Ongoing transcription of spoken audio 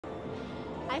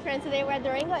Hi friends, today we're at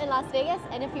Durango in Las Vegas,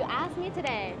 and if you ask me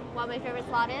today what my favorite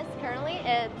slot is currently,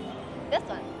 it's this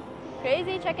one,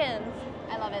 Crazy Chickens.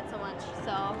 I love it so much.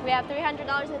 So we have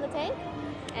 $300 in the tank,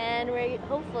 and we're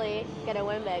hopefully gonna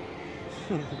win big.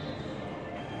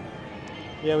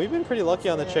 Yeah, we've been pretty lucky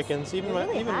on the chickens. Even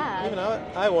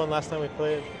I won last time we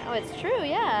played. Oh, it's true,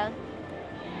 yeah.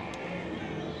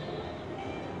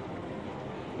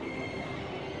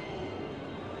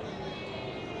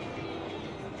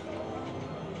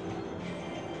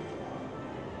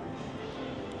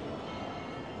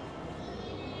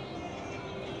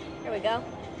 Here we go.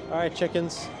 All right,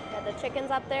 chickens. Got the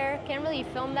chickens up there. Can't really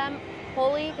film them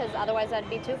wholly because otherwise that'd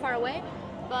be too far away.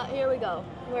 But here we go.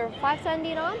 We're 5-cent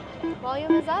denom.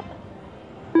 Volume is up.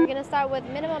 We're gonna start with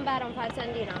minimum bet on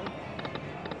 5-cent denom.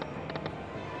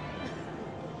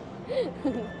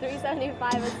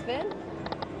 375 a spin.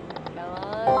 Come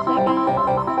on,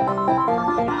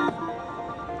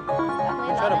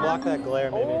 chicken. Try to block that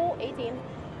glare, maybe. Oh, 18.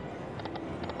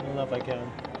 I don't know if I can.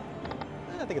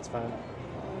 I think it's fine.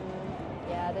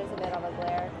 Yeah, there's a bit of a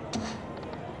glare.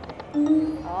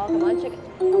 Oh, come on, chicken.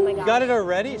 Oh my gosh. You got it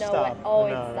already? No Stop. way. Oh, No,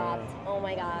 it no, stopped. no. Oh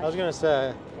my gosh. I was gonna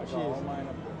say. Jeez.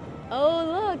 Oh,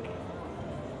 look.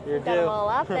 You're Got them all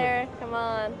up there. Come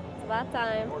on. It's about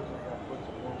time.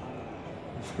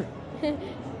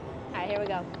 Alright, here we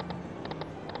go.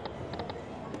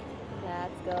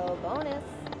 Let's go bonus.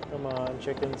 Come on,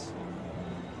 chickens.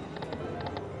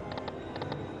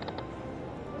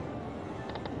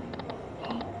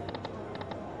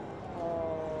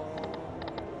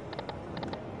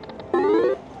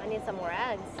 I need some more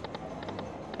eggs.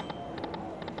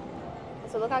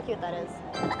 So look how cute that is.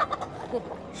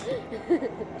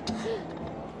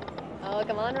 Oh,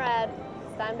 come on, Red.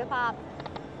 It's time to pop.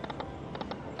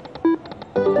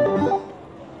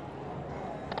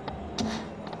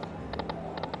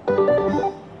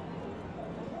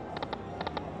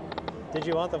 Did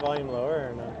you want the volume lower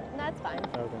or no? That's fine.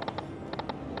 Okay.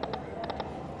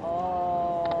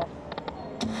 Oh.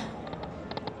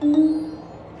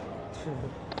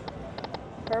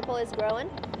 Purple is growing.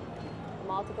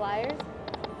 Multipliers.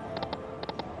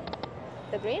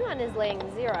 The green one is laying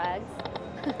 0 eggs.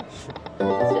 It's just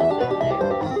sitting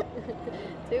there.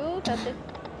 250.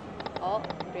 Oh,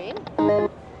 green.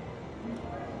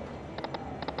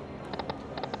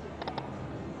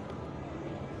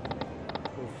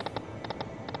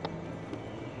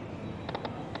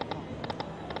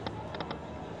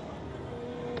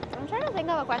 I'm trying to think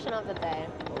of a question of the day.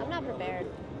 I'm not prepared.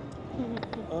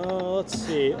 Let's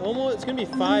see. Almost, it's gonna be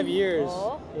 5 years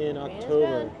in Green is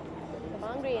October. good. Come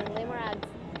on, green. Lay more eggs.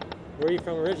 Where are you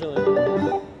from originally? All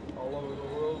over the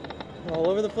world. All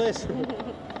over the place.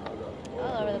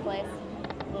 All over the place.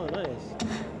 Oh, nice.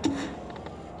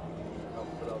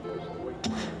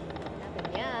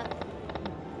 Nothing yet.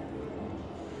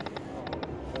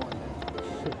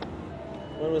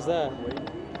 When was that?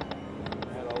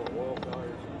 Had all the oil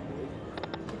cars.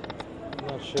 I'm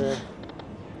not sure.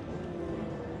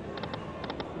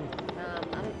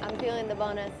 I'm feeling the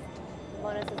bonus. The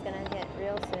bonus is gonna hit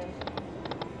real soon.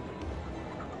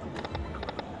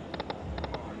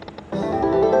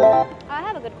 I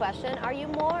have a good question. Are you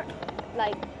more,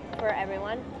 like, for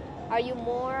everyone, are you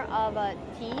more of a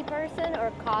tea person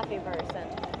or coffee person?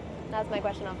 That's my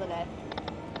question of the day.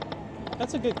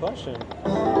 That's a good question. I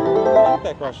like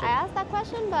that question. I asked that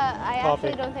question, but I Coffee.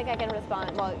 actually don't think I can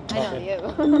respond. Well, I Coffee. know you.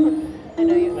 I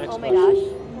know you. Next Oh my question. gosh.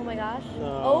 Oh my gosh.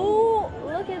 No. Oh,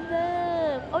 look at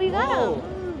them. Oh, you got Whoa. them.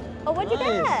 Oh, what'd you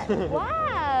Nice. get?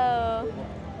 Wow.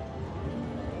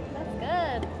 That's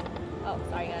good. Oh,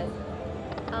 sorry guys.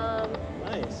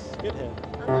 Nice. Good hit.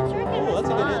 I'm not sure if I can Oh, that's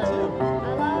a good hit respond. too.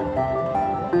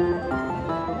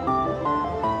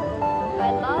 I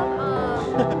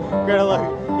love, Greta, look.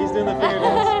 He's doing the finger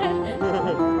dance.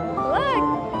 look,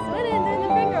 he's winning, doing the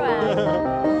finger wag.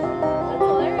 That's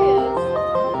hilarious.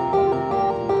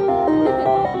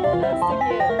 That's too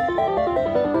cute.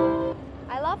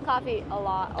 I love coffee a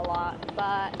lot,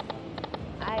 but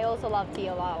I also love tea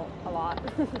a lot.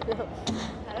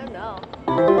 I don't know.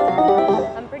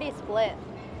 I'm pretty split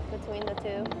between the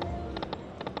two.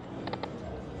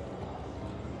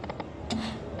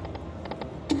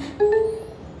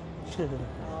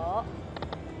 Oh.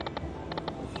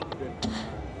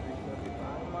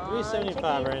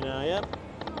 375 right now, yep.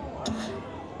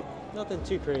 Nothing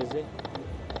too crazy.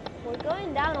 We're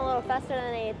going down a little faster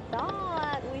than I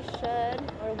thought we should,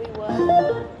 or we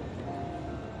would.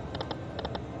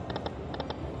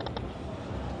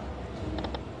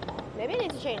 Maybe I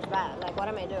need to change that. Like, what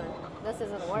am I doing? This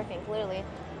isn't working, clearly.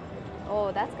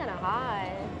 Oh, that's kind of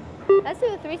high. Let's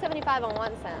do 375 on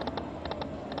 1 cent.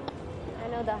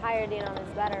 know the higher denom is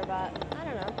better, but I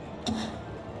don't know.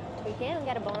 If we can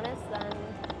get a bonus, then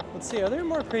Let's see, are there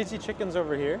more crazy chickens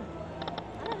over here?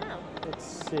 I don't know. Let's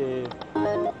see.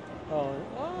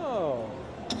 Oh.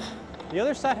 The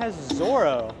other side has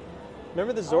Zorro.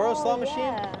 Remember the Zorro Oh, slot machine?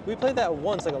 yeah. We played that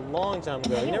once, like a long time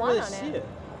ago. Yeah, You you never won really on see it. it.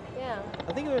 Yeah.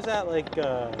 I think it was at like,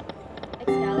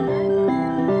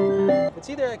 Excalibur? it's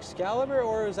either Excalibur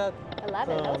or is that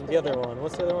 11. That was the pretty other good. one?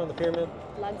 What's the other one? The pyramid?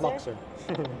 Luxor? Luxor.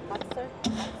 Luxor?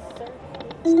 Luxor?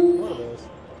 One of those.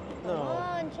 Come No.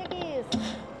 on, chickies.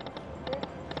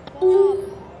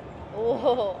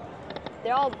 Oh,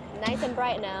 they're all nice and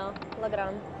bright now. Look at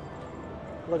them.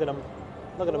 Look at them.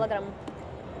 Look at them. Look at them.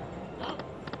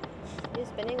 You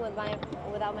spinning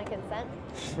without my consent?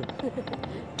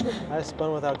 I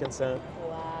spun without consent.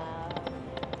 Wow.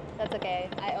 That's okay.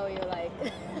 I owe you like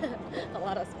a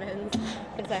lot of spins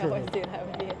because I always do that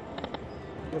with you.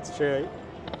 That's true.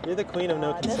 You're the queen of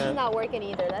no This is consent. not working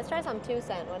either. Let's try some 2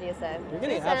 cent. What do you say? You're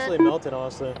getting 2 cent, absolutely melted,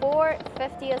 honestly.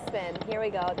 4.50 a spin. Here we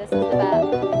go. This is the bet.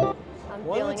 I'm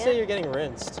One feeling would say it. you're getting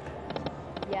rinsed.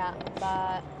 Yeah,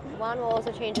 but one will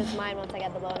also change his mind once I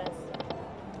get the bonus.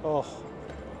 Oh,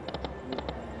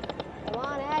 Come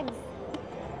on, eggs.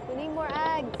 We need more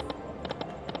eggs.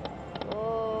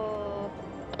 Oh.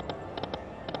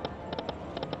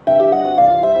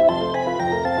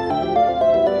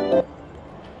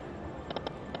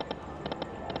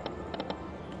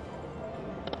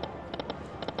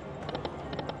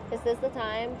 Is this the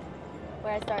time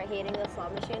where I start hating the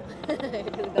slot machine? 'Cause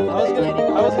it doesn't I was do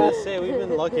anything. gonna say we've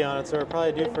been lucky on it, so we're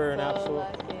probably due I'm for an so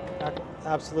lucky.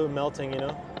 absolute melting. You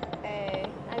know, Hey,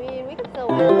 I mean, we can still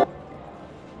win.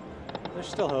 there's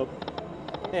still hope.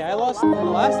 Hey, I Still lost a in lot. the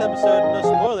last episode. No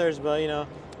spoilers, but you know,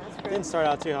 That's true. didn't start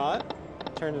out too hot.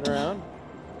 Turned it around.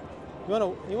 You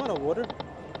want a water,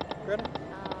 Greta?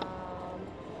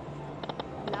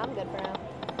 No, I'm good for now.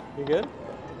 You good?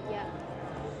 Yeah.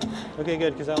 Okay,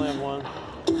 good, because I only have one.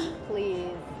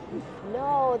 Please.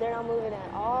 No, they're not moving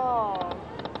at all.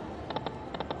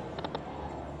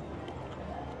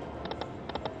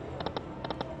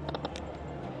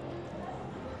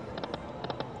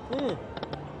 Hmm.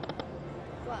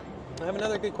 What? I have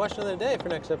another good question of the day for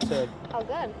next episode. Oh, good.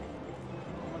 How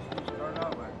much did you start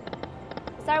out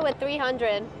with? Start with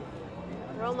 300.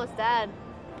 We're almost dead.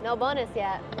 No bonus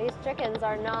yet. These chickens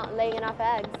are not laying enough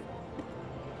eggs.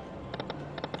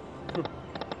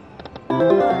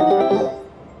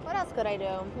 What else could I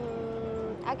do?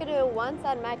 I could do once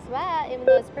at max bet, even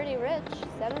though it's pretty rich.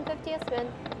 750 a spin.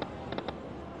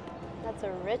 That's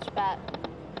a rich bet.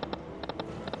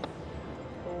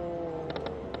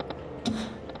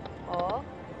 Oh,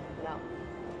 no.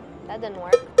 That didn't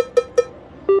work.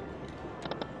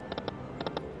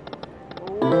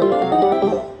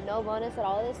 Ooh. No bonus at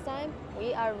all this time.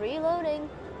 We are reloading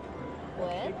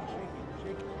with...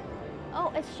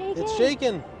 Oh, it's shaking. It's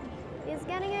shaking. He's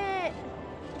getting it.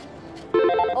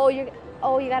 Oh, you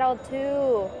got all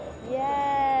 2.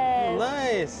 Yes.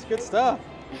 Nice. Good stuff.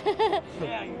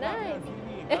 Nice.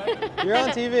 You're on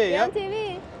TV. You're Yep. on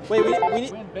TV. Wait, we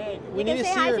need. Win big. We You need can to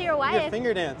say see hi your, to your wife.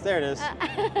 finger dance. There it is.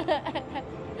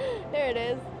 There it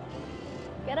is.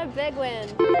 Get a big win.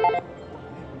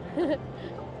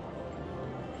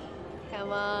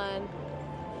 Come on.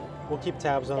 We'll keep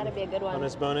tabs on, Gotta be a good one. on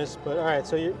this bonus. But all right,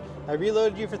 so I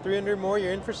reloaded you for 300 more.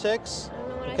 You're in for 6. I don't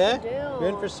know what I Okay? should do. You're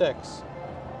in for 6.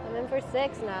 I'm in for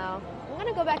 6 now. I'm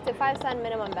gonna go back to 5 cent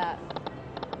minimum bet.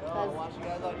 Oh, watch you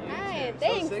guys on YouTube. Hey, So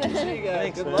thanks. sick to see you guys.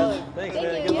 Thanks, Good man. luck. Thanks, Thank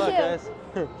man. you, Good you luck, too.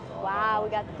 guys. Wow, we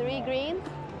got 3 greens.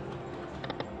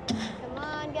 Come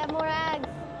on, get more eggs.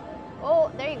 Oh,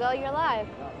 there you go, you're alive.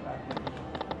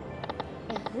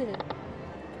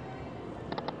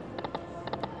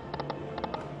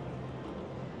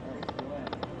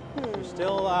 You're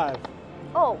still alive.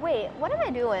 Oh, wait, what am I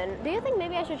doing? Do you think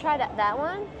maybe I should try that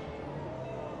one?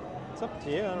 It's up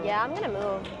to you. I don't know. Yeah, I'm gonna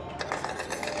move.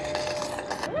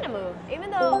 I'm gonna move. Even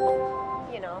though,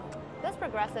 you know, those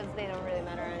progressives, they don't really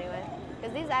matter anyway.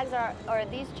 Because these eggs are, or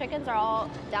these chickens are all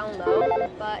down low,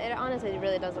 but it honestly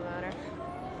really doesn't matter.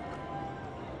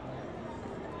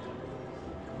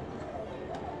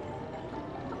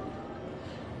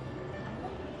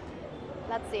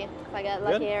 Let's see if I get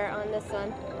Good. luckier on this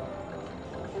one.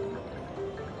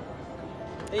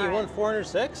 Hey, you All won right.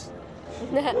 406?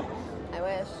 I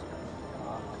wish.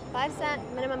 5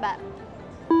 cent minimum bet.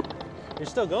 You're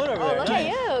still going over Oh, there. look at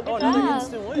Nice. you. Good Oh, another job.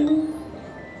 instant win.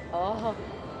 Oh.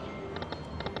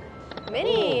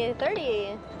 Mini,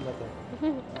 30.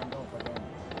 Nothing.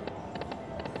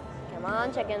 Come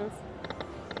on, chickens.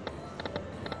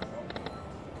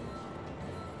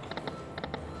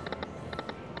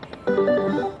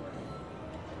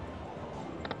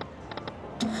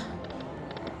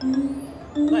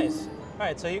 Nice. All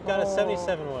right, so you got a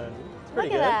 77 win. It's pretty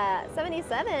Look good. at that,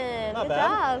 77. Not Good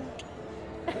bad. job.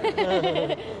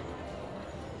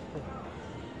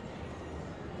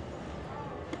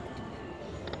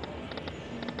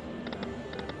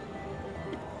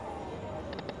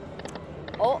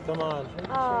 Oh, Come on.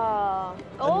 oh,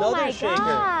 oh Another my shaker.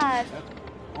 gosh, That's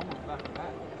almost back to back.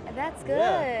 that's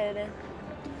Yeah. good.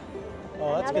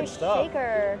 Oh, that's Another good stuff.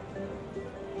 shaker.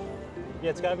 Yeah,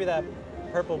 it's got to be that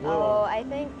purple blue Oh, one. I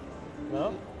think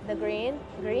No? the green.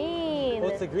 Green. Oh,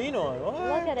 it's the green one. What?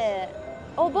 Look at it.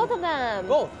 Oh, both of them.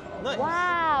 Both. Nice.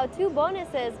 Wow, 2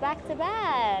 bonuses back to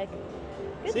back.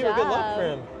 Good See, job. we're good luck for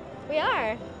him. We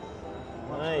are.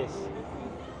 Nice.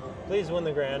 Please win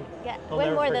the grand. Yeah, I'll win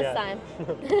never more forget. this time.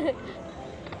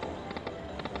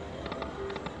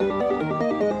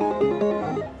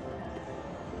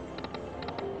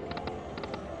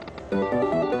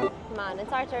 Come on,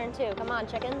 it's our turn too. Come on,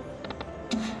 chickens.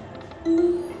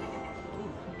 Ooh,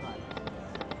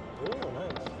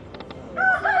 nice.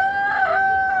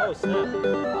 Oh, snap.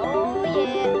 Oh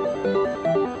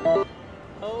yeah.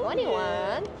 Oh,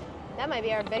 21. That might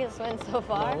be our biggest win so Yeah.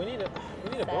 far. No, we need a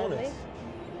Sadly. bonus.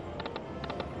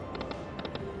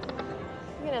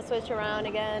 I'm gonna switch around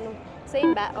again.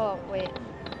 Same bet. Oh wait.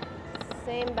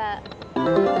 Same bet.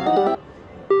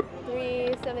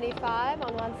 375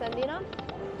 on Juan Sandino.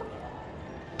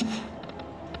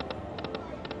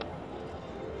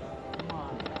 Come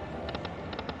on.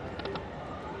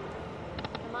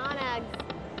 Come on, eggs.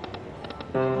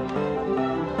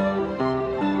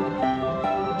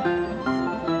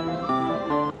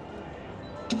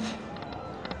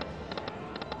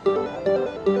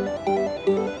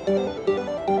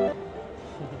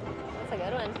 That's a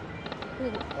good one.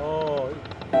 Oh, dude,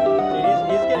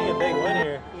 he's getting a big win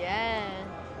here. Yeah,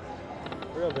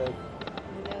 Real big.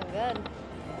 you're doing good.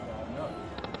 No.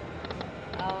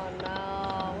 Oh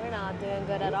no, we're not doing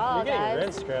good at all, You're getting guys.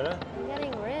 rinsed, Greta. I'm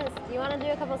getting rinsed. You want to do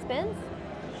a couple spins?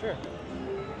 Sure.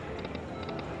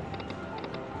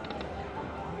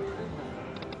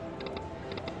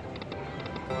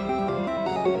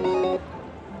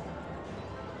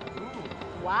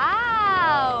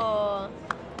 Wow.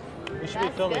 We should be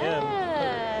That's filming him.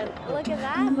 good. Look at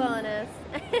that bonus.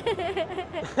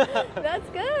 That's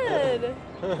good.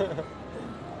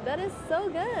 That is so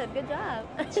good. Good job.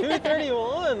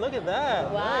 231. Look at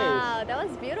that. Wow, that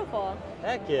was beautiful.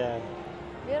 Nice. Heck yeah.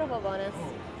 Beautiful bonus.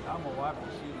 I'm gonna wife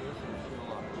to see this and she'll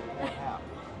what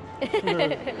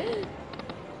happened.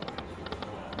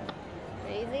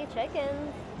 Crazy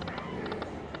chickens.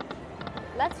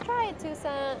 Let's try a 2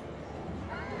 cent.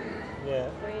 Yeah.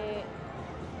 3.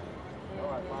 Oh,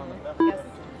 I found the best Yes.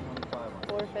 25 on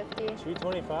 450.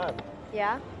 225.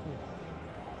 Yeah,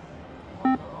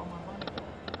 all my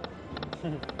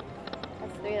money.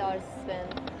 that's $3 to spin.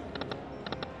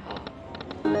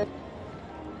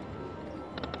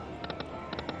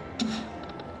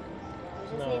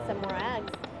 We just need some more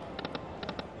eggs.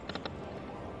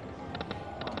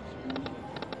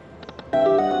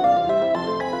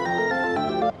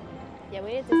 Yeah,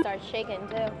 we need to start shaking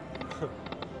too.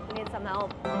 We need some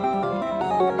help.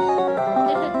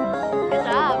 Good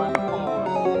job.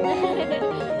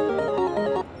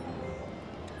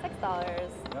 $6.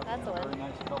 That's a Very win.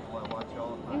 nice couple. I watch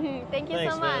all the time. Thank you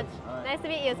Thanks, so man. much. All right. Nice to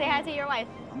meet you. Say hi to your wife.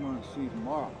 I'm gonna see you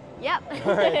tomorrow. Yep.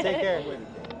 All right, take care.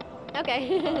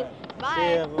 Okay. All right. Bye.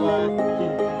 See ya. Bye.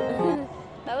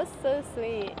 That was so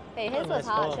sweet. Hey, his Oh, was nice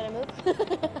hot. ball. Should I move?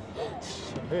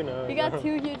 Who knows? We got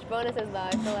 2 huge bonuses though.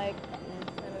 I feel like, I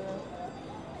don't know.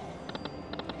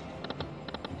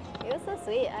 He was so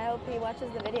sweet. I hope he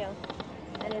watches the video.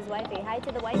 And his wifey. Hi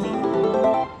to the wifey.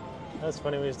 That was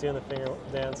funny when he was doing the finger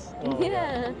dance. Oh my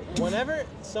Yeah. God. Whenever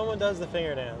someone does the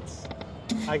finger dance,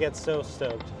 I get so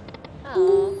stoked.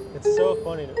 Oh. It's so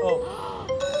funny. Oh,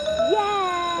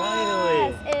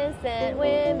 Yes! Instant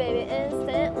win, baby.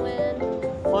 Instant win.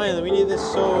 finally, we need this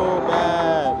so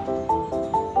bad.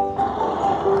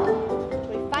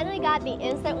 We finally got the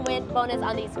instant win bonus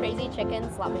on these crazy chicken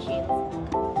slot machines.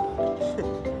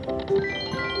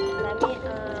 Let me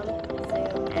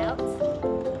zoom out.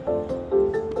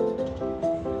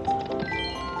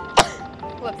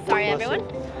 Whoops, sorry Bless everyone. you.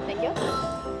 Thank you.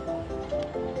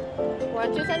 We're on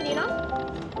 2 Sandino.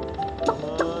 Come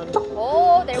on.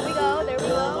 Oh, there we go, there we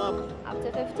Fill go. 'em up. Up to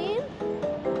 15.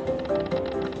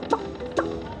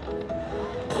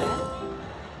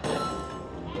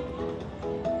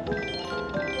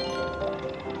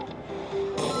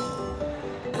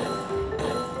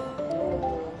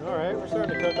 All right, we're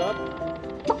starting to cook up.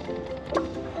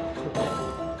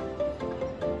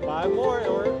 5 more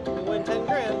and we win 10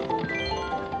 grand. No.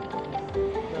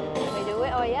 We do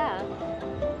it? Oh yeah.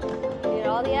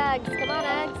 all the eggs. Come on,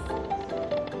 eggs.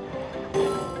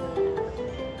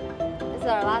 This is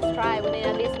our last try. We need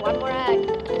at least one more egg.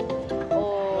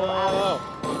 Oh, ouch.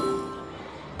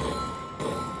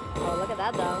 Oh, look at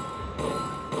that though.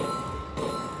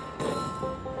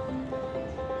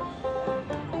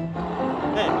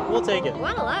 Hey, we'll take it.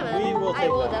 111. We will I take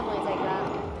will that. definitely take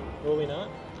that. Will we not?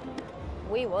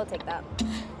 We will take that.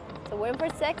 So we're in for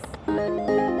 6.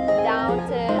 Down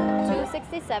to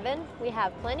 267. We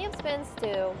have plenty of spins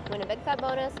to win a big fat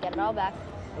bonus, get it all back.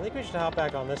 I think we should hop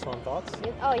back on this one. Thoughts?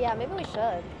 Oh yeah, maybe we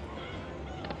should.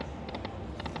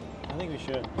 I think we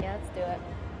should. Yeah, let's do it.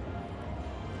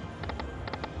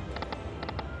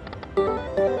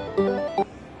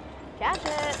 Cash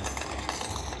it.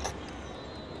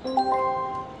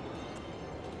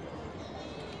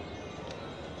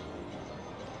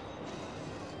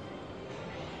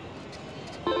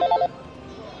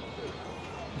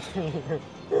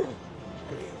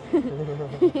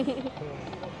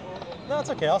 No, it's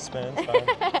okay. I'll spin. It's fine.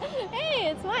 Hey,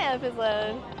 it's my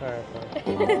episode. All right,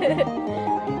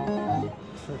 fine.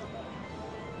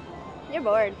 You're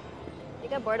bored. You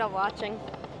got bored of watching.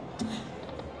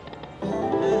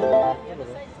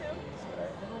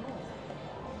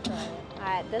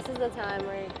 Alright, this is the time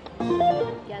we're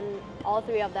getting all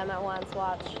 3 of them at once.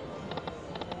 Watch.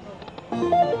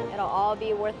 It'll all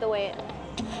be worth the wait.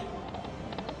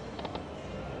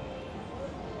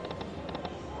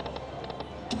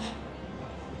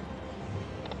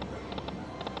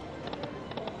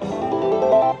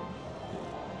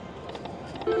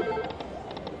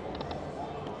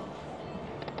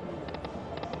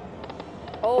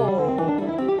 Oh.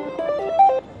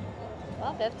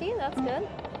 Well, 15, that's good.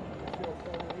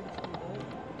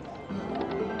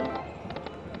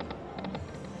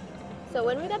 So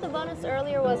when we got the bonus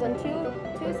earlier was on 2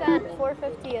 cent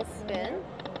 450 a spin.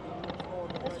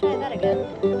 Let's try that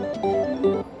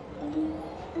again.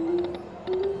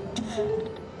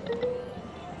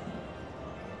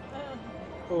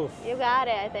 Oof. You got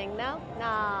it, I think. No?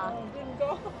 Nah. Didn't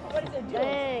go. What does it do?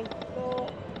 Dang. Go.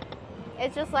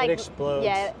 It's just like It explodes.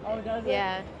 Yeah. Oh, does it?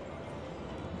 Yeah.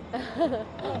 Oh,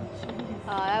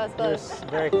 Oh, that was You're close.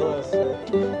 very close. oh my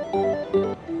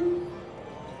goodness.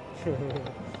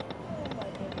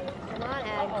 Come on,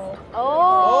 eggs. Uh-oh. Oh.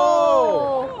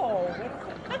 Oh, what is it?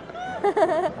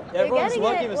 You're Everyone's getting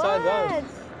lucky it. besides What? us.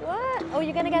 What? Oh,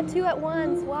 you're gonna get 2 at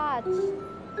once. Watch. Beautiful.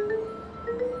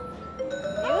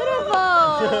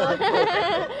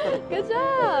 Good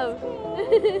job.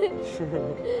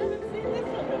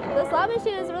 The slot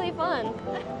machine is really fun.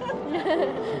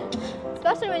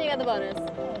 Especially when you get the bonus.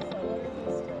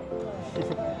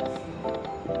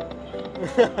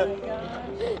 Oh my gosh.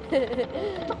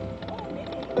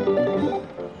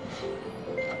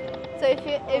 So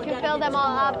if you fill them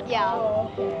all up, yeah.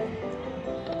 Oh, okay.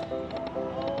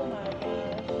 Oh my gosh.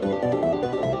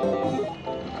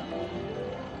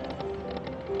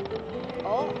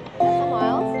 Oh, that's some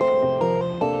wild.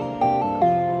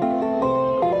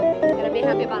 Gonna be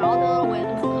happy about all the little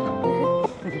wins.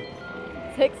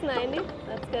 690,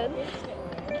 that's good.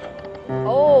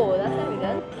 Oh, that's gonna be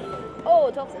good. Oh,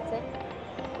 1260.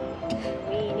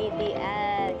 We need the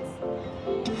eggs.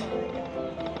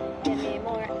 Give me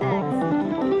more eggs.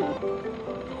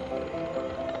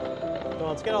 Come on,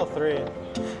 let's get all 3.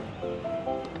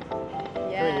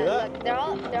 Yeah, do that? look, they're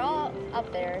all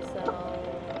up there, so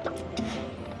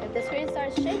if the screen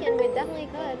starts shaking, we definitely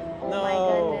could. Oh No, my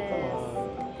goodness.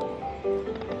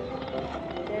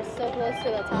 They're so close to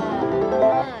the top. Come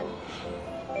on.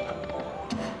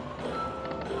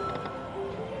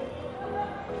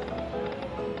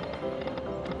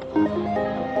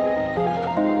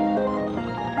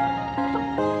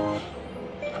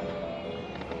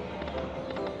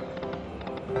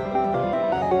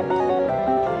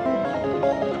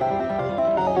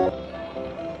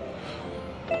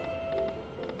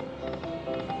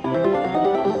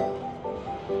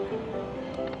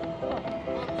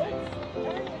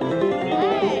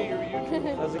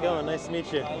 How's it going? Nice to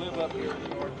meet you. I live up here in the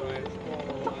north side. It's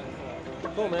cool.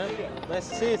 Cool, man. Nice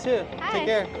to see you too. Hi. Take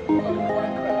care.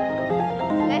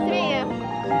 Nice to meet you.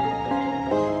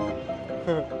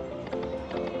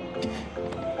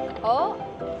 Oh,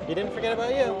 He didn't forget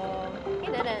about you. he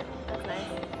didn't. That's nice.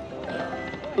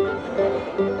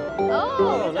 Oh,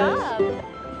 Oh, good nice. job.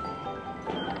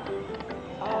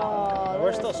 Oh, We're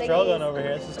those still stickies. struggling over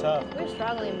here. This is tough. We're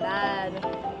struggling bad.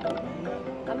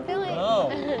 I'm feeling. Oh.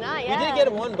 Not You yet. did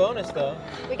get 1 bonus though.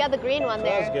 We got the green one So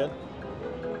there. that was good.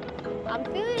 I'm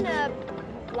feeling a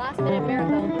last minute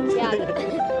miracle. Yeah.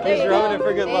 There He's you rubbing go. it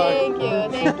for good luck.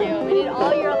 Thank you. We need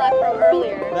all your luck from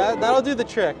earlier. That'll do the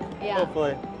trick. Yeah.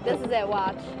 Hopefully. This is it.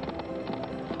 Watch.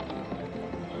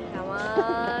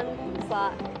 on,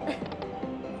 slot.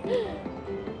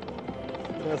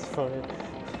 That's funny.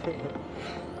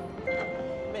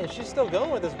 Man, she's still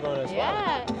going with this bonus. Wow.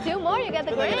 Yeah, 2 more, you get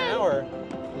It's the been like grand. an hour.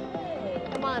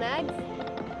 Come on, eggs.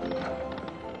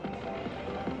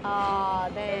 Aw,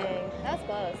 dang. That's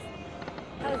close.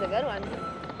 That was a good one.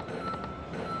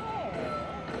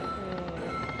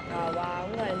 Oh, wow.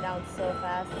 I'm going down so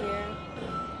fast here.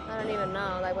 I don't even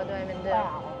know. Like, what do I even do?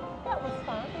 Wow. That was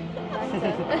fun.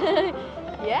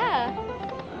 Yeah.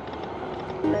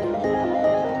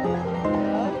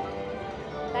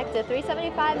 Back to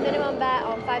 375 minimum bet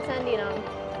on 5 Sandino.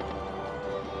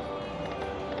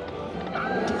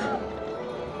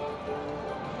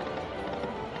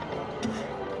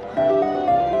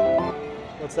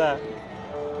 What's that? You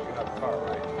have a car,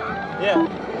 right? Yeah.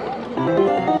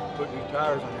 Put new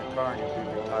tires on your car and you'll be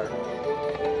retired.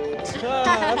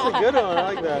 Ah, that's a good one. I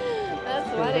like that. That's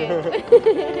funny.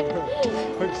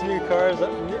 Put new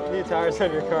tires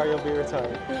on your car, you'll be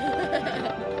retired.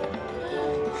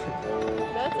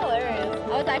 That's hilarious. I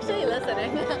was actually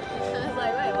listening. I was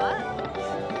like, wait, what?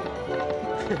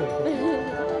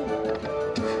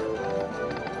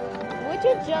 Would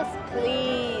you just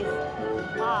please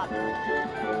pop?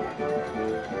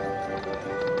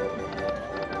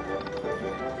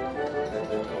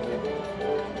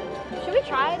 Should we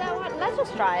try that one? Let's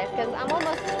just try it because I'm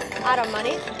almost out of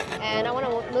money and I want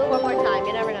to move one more time.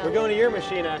 You never know. We're going to your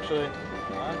machine, actually.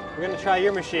 Huh? We're going to try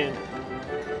your machine.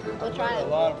 We'll try A it.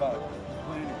 lot about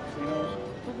playing at casinos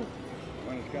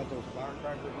when it's got those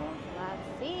firecrackers on. Let's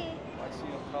see. I see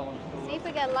them calling still. See if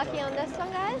we get lucky on this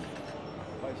one, guys.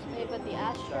 I see Maybe them put the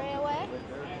ashtray away. right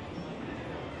there.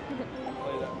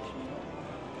 Play that machine.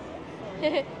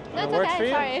 No, it it's works okay. for you?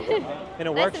 Sorry. And it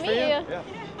Nice works to for meet you? you. Yeah.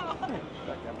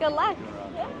 Good luck.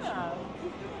 Yeah.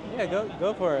 Yeah,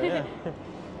 go for it. Yeah.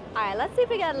 All right, let's see if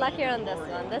we get luckier on this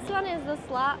one. This one is the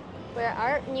slot where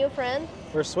our new friend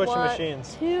We're switching won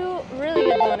machines. 2 really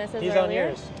good bonuses He's on earlier.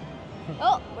 yours.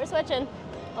 Oh, we're switching.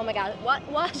 Oh my God,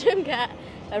 watch him get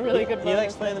a really good bonus. He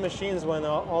likes playing the machines when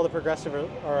all the progressive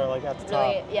are like at the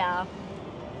top. Really, yeah.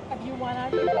 Have you won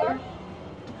on before?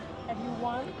 Have you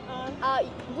won on?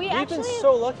 We We've actually been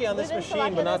so lucky on we've this been so machine,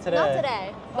 lucky but on not this- today. Not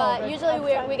today, but but usually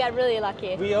we outside- get really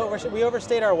lucky. We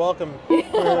overstayed our welcome.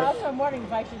 Well, I'm wondering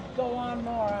if I should go on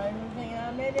more. I'm thinking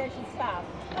maybe I should stop.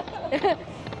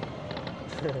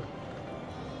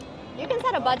 You can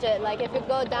set a budget, like if you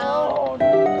go down, Oh,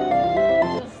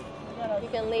 no. Just gotta you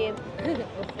can leave.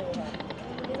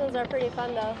 These ones are pretty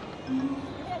fun though.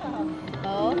 yeah.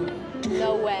 Oh,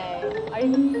 no way. Are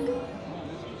you?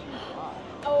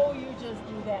 Oh, you just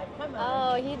do that. Come on.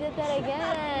 Oh, he did that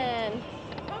again.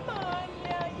 Come on.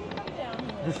 Yeah, you come down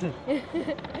here.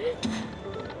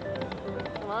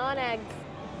 Come on, eggs.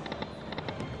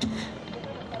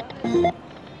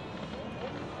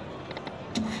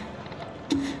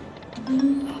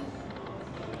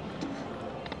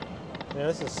 Yeah,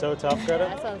 this is so tough, Greta.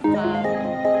 That sounds tough.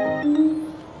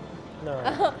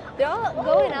 No. They're all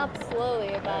going up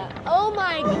slowly, but oh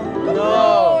my No.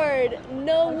 Lord,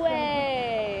 no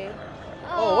way.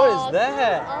 Oh, what is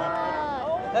that? come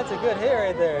on. That's a good hit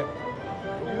right there.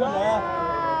 Wow.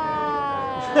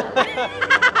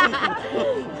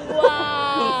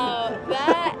 Wow,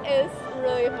 that is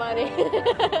really funny.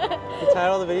 The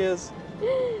title of the video is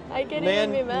I can't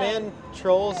even be mad. Man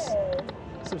Trolls,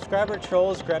 Subscriber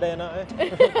Trolls Greta and I.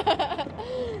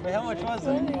 Wait, how much was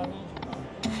it?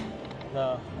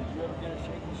 No. Did you ever get a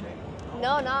shaky shake?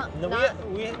 No, not, No, not,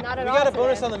 we not at we all got a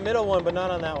bonus today. on the middle one, but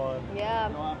not on that one. Yeah.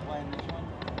 You know I'm playing this one.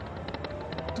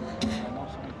 I know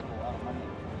somebody put a lot of money in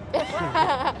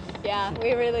it. Yeah,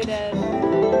 we really did.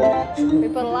 We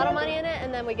put a lot of money in it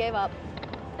and then we gave up.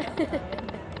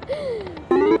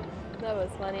 That was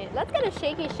funny. Let's get a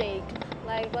shaky shake.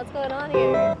 Like, what's going on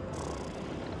here?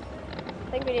 I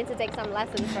think we need to take some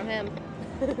lessons from him.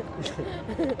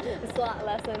 Slot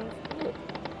lessons.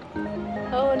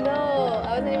 Oh no,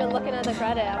 I wasn't even looking at the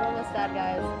credit. I'm almost dead,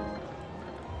 guys.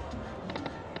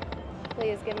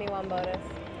 Please give me one bonus.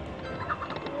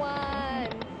 One.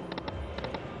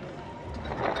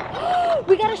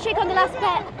 We got a shake on the last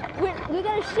bet. We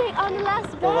got a shake on the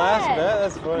last bet. The last bet?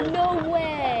 That's funny. No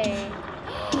way.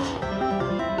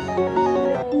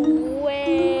 No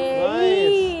way.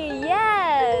 Nice.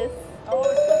 Yes. Oh,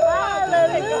 it's so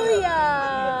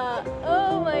Hallelujah.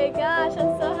 Oh my gosh,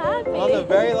 I'm so happy. On the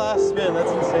very last spin,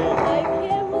 that's insane. I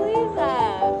can't believe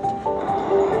that.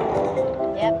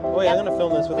 Yep. Oh wait, yep. I'm gonna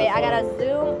film this with Wait, a I gotta phone.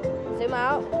 zoom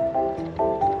out.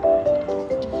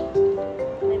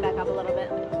 Let me back up a little bit.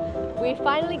 We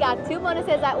finally got 2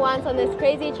 bonuses at once on this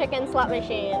crazy chicken slot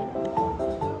machine.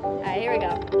 All right, here we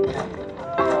go.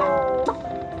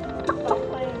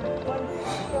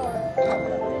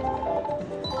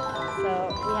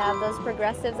 those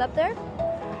progressives up there.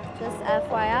 Just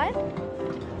FYI.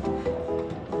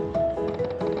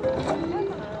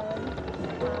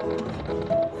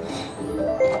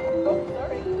 Oh,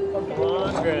 sorry. Okay. Come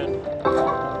on, Gran.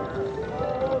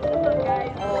 Oh, come on,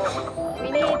 guys. We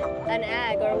need an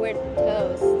egg or we're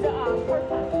toast. We're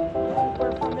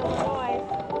from Illinois.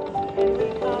 And we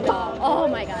come No. Oh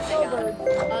my gosh, I got it.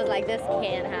 Snowbird. I was like, this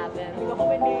can't We happen. go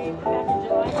home in May, come back in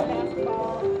July for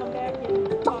basketball, come back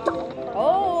in fall.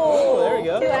 Oh, there you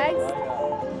go. 2 eggs.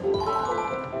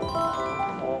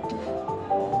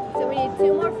 So we need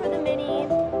 2 more for the mini,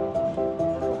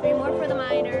 3 more for the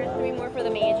minor, 3 more for the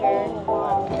major.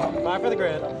 5 for the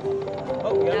Gran.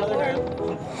 Oh, we got Now another Gran.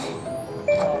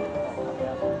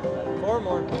 4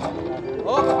 more.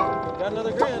 Oh, got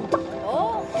another Gran.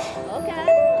 Oh, okay.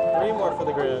 3 more for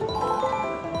the Gran.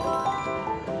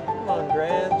 Come on,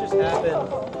 Gran, just happen.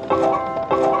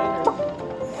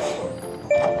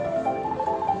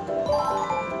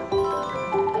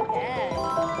 Okay.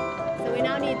 So we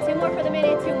now need 2 more for the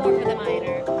mini, 2 more for the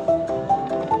minor.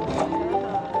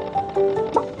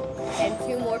 And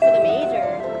 2 more for the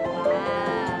major.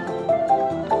 Wow.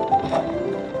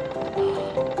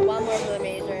 1 more for the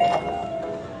major.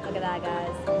 Look at that,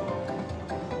 guys.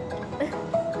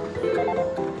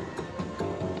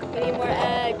 We need more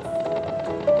eggs.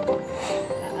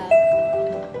 Uh-oh.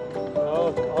 Oh,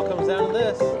 it all comes down to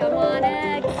this. Come on,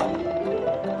 eggs.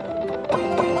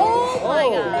 Oh my Oh.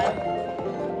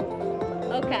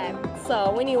 god. Okay, so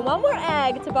we need 1 more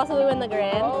egg to possibly win the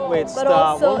Gran. Wait, But stop.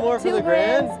 also 1 more for 2 the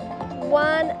Gran? Grans,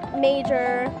 1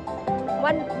 major,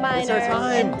 1 minor,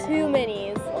 time. and 2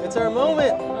 minis. It's our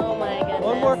moment. Oh my goodness.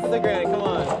 1 more for the Gran, come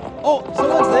on. Oh,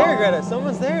 someone's there, Greta.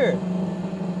 Someone's there.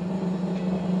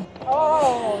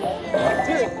 Oh,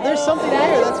 Dude, there's something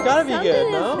there. That's gotta be good,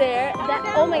 Something no? is there. That,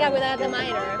 oh my god, without the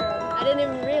minor. I didn't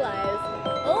even realize.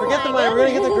 Oh Forget the my minor. We're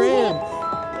gonna get the goodness.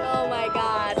 Gran. Oh my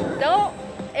god. Don't.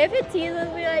 If it teases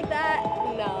me like that,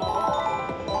 no.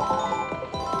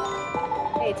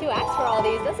 Hey, 2 X for all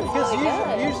these. This is Because really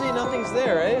good. usually nothing's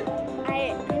there, right? I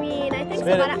mean, I think so,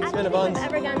 Spin it. but I don't Spin a think buns. I've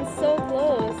ever gotten so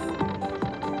close.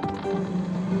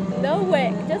 No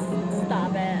way. Just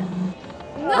stop it.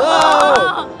 No! No!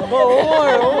 Oh, 1 more,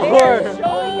 1 more.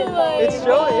 showing it, Oh though. It's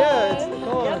showing, yeah. It's, come The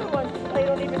on. other ones, they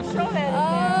don't even show that in there. Oh!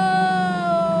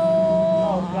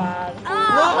 Oh, God.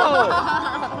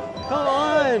 Come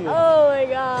on. Oh my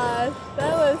gosh,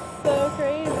 that was so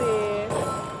crazy.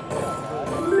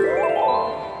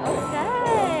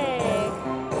 Okay.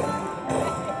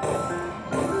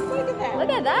 Look at that. Look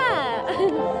at that.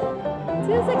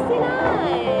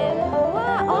 269.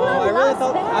 Wow. Oh, On our I really last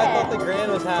thought bet. I thought the Gran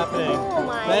was happening. Oh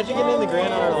my Imagine getting the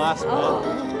Gran on our last bet. Oh,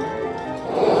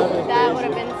 that would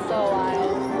have been so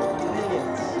wild.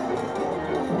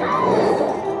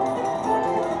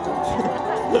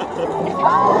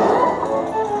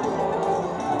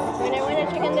 Winner,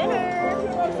 chicken dinner.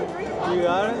 You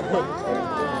got it?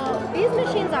 Wow. These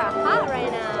machines are hot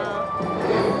right now.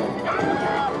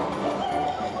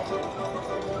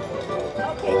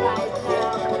 Okay, guys,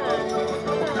 now, come on.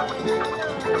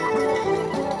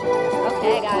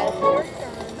 Okay, guys. Your turn.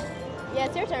 Yeah,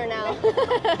 it's your turn now.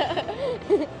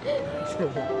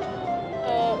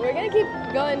 We're gonna keep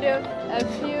going, do a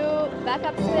few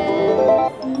backup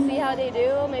spins, see how they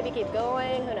do, maybe keep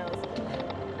going, who knows.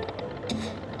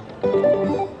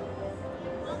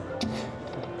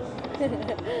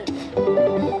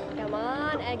 Come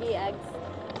on, eggy eggs.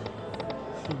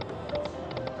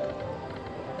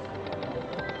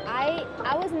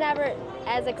 I was never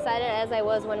as excited as I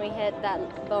was when we hit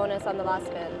that bonus on the last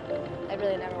spin. I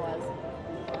really never was.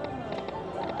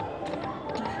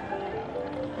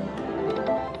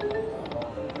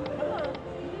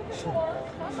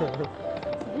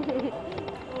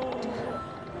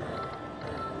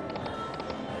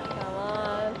 Come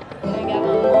on. Can we get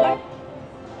 1 more?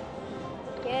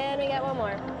 Can we get 1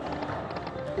 more?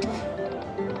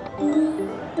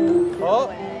 Oh,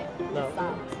 Way. no.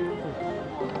 Stop.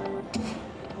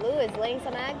 Blue is laying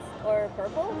some eggs, or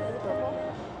purple? Is it purple?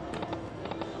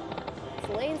 It's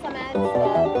laying some eggs, but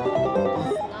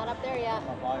it's not up there yet.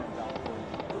 My volume down.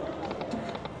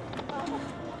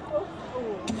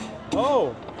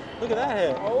 Oh, look at that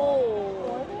hit.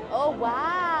 Oh, oh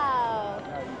wow.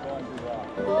 Now you go and do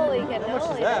that. Holy How cannoli. much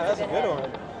is that? That's a good hit.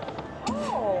 one.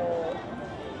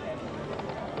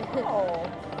 Oh.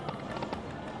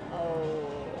 Oh.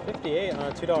 58 on a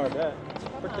 $2 bet. It's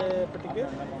pretty good.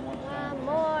 Remember 110. 1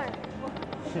 more.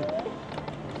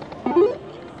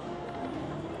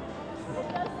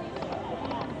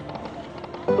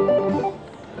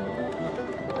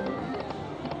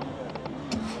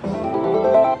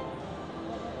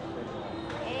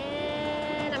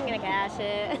 And I'm gonna catch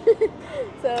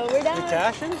down. You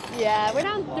cashing? Yeah, we're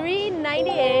down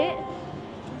 398.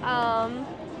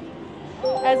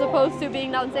 As opposed to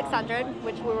being down 600,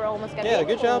 which we were almost getting. Yeah,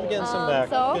 good job getting some back.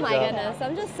 So, oh Good my job. goodness,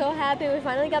 I'm just so happy we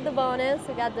finally got the bonus.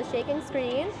 We got the shaking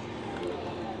screen.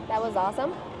 That was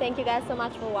awesome. Thank you guys so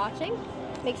much for watching.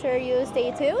 Make sure you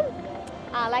stay tuned.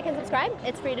 Like and subscribe.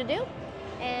 It's free to do.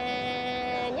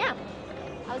 And yeah,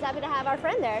 I was happy to have our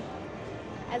friend there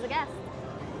as a guest.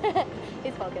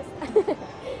 He's focused.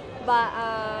 But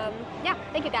yeah,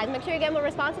 thank you guys. Make sure you gamble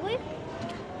responsibly.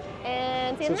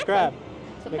 And see you in the next one. Subscribe.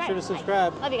 Make sure to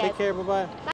subscribe. Love you guys. Take care. Bye-bye.